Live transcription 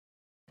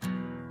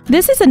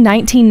This is a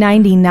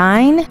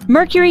 1999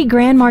 Mercury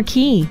Grand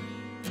Marquis.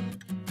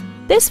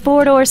 This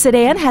four-door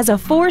sedan has a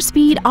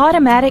 4-speed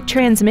automatic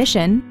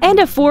transmission and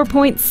a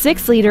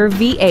 4.6-liter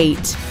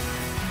V8.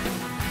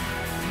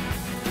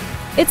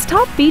 Its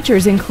top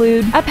features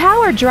include a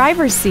power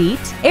driver's seat,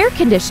 air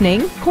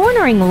conditioning,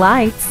 cornering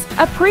lights,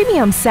 a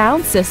premium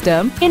sound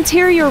system,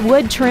 interior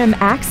wood trim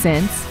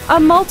accents, a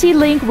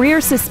multi-link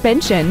rear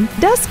suspension,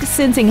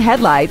 dusk-sensing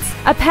headlights,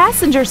 a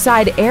passenger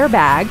side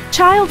airbag,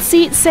 child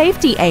seat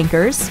safety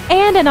anchors,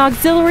 and an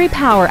auxiliary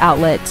power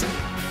outlet.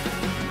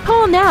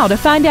 Call now to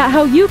find out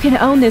how you can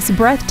own this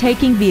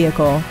breathtaking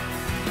vehicle.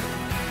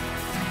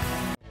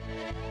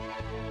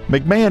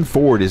 McMahon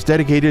Ford is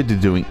dedicated to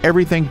doing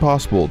everything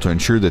possible to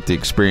ensure that the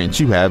experience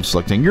you have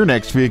selecting your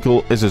next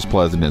vehicle is as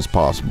pleasant as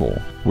possible.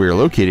 We are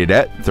located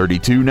at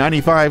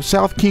 3295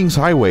 South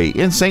Kingshighway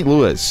in St.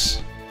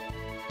 Louis.